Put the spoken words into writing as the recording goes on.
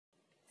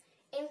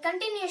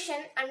continuation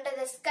under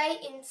the sky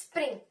in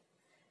spring.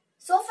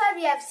 So far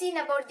we have seen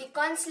about the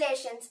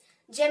constellations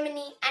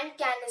Gemini and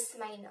Canis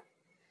Minor.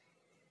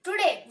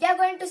 Today we are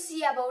going to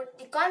see about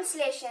the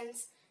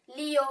constellations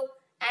Leo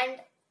and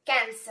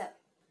Cancer.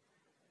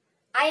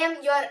 I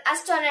am your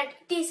astronaut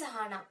T.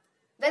 Sahana.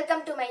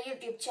 Welcome to my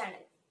YouTube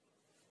channel.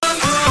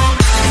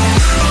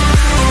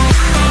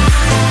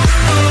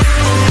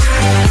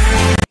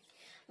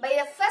 By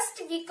the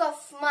first week of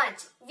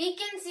March, we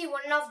can see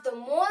one of the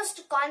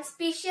most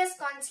conspicuous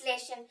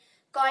constellation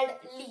called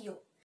Leo.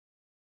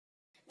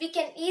 We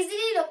can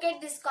easily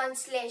locate this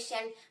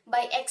constellation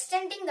by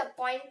extending the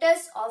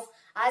pointers of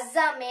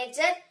Ursa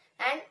Major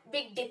and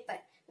Big Dipper.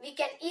 We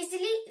can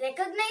easily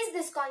recognize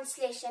this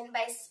constellation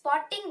by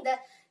spotting the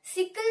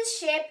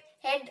sickle-shaped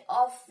head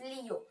of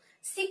Leo.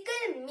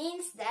 Sickle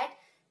means that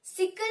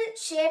sickle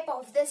shape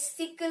of the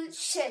sickle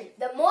shell.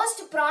 The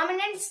most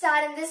prominent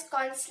star in this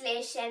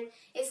constellation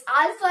is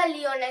Alpha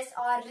Leonis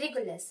or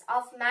Regulus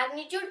of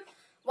magnitude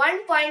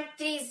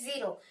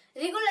 1.30.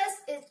 Regulus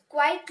is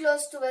quite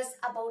close to us,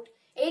 about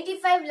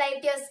 85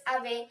 light years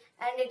away,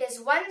 and it is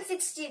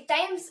 160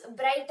 times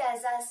bright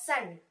as our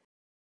sun.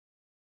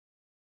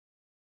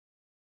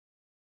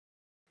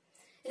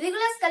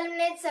 Regulus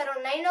culminates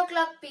around 9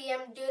 o'clock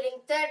p.m.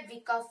 during third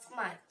week of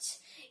March.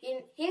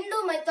 In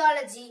Hindu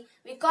mythology,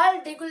 we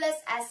call Regulus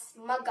as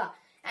Magha,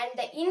 and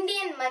the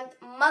Indian month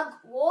Magh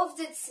owes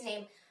its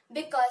name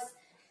because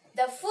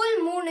the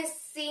full moon is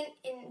seen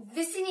in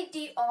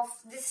vicinity of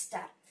this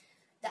star.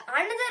 The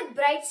another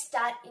bright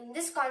star in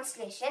this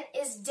constellation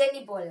is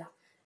Denibola.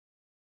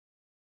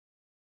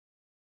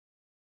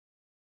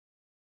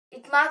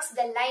 It marks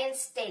the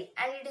lion's tail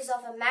and it is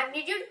of a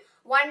magnitude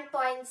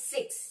 1.6.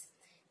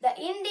 The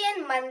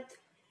Indian month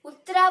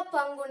Uttara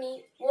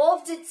Panguni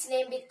owes its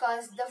name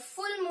because the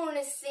full moon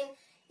is seen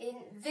in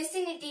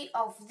vicinity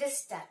of this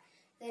star.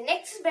 The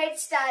next bright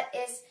star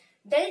is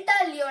Delta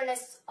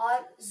Leonis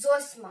or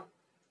Zosma,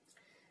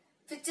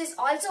 which is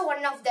also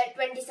one of the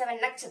 27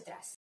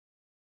 nakshatras.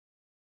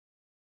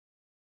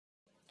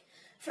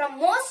 From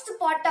most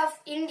part of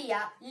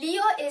India,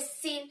 Leo is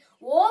seen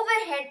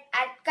overhead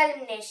at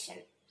culmination.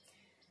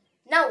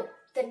 Now,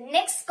 the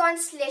next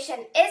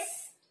constellation is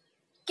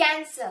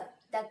Cancer,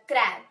 the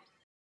crab.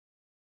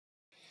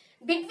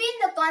 Between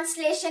the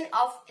constellation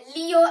of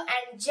Leo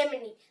and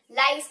Gemini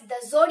lies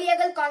the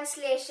zodiacal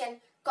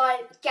constellation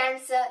called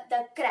Cancer,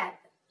 the crab.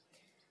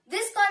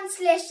 This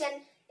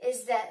constellation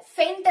is the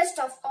faintest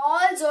of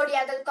all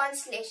zodiacal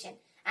constellations,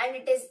 and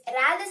it is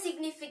rather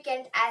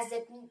significant as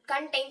it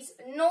contains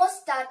no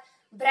star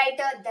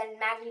brighter than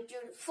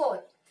magnitude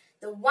 4.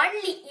 The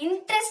only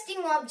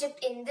interesting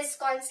object in this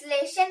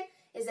constellation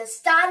is a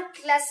star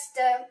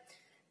cluster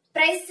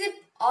Praesepe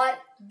or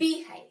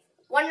Beehive,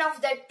 one of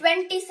the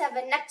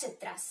 27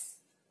 nakshatras.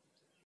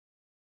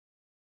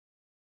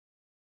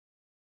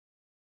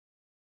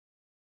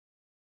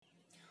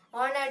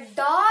 On a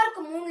dark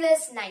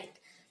moonless night,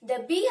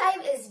 the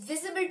Beehive is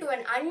visible to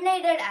an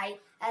unaided eye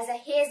as a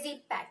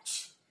hazy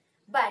patch.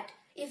 But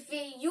if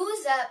we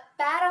use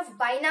a pair of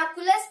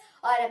binoculars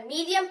or a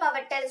medium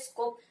power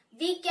telescope,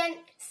 we can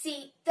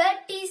see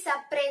 30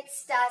 separate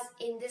stars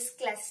in this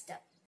cluster.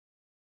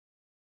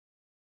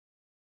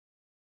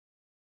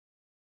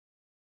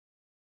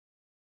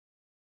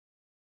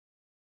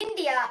 In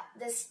India,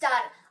 the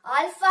star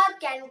Alpha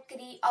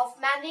Cancri of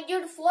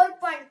magnitude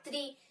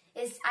 4.3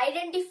 is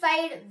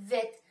identified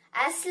with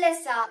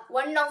Aslesa,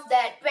 one of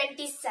the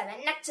 27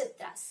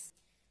 nakshatras.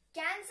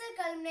 Cancer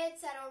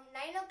culminates around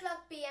 9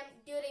 o'clock p.m.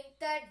 during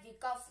third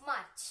week of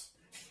March.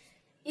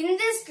 In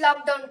this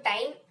lockdown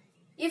time,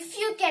 if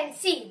you can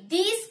see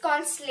these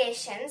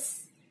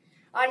constellations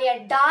on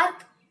a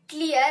dark,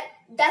 clear,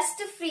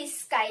 dust-free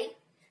sky,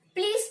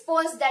 please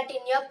post that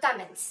in your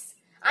comments.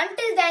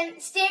 Until then,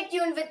 stay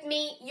tuned with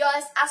me,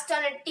 yours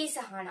astronaut T.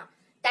 Sahana.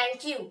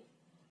 Thank you.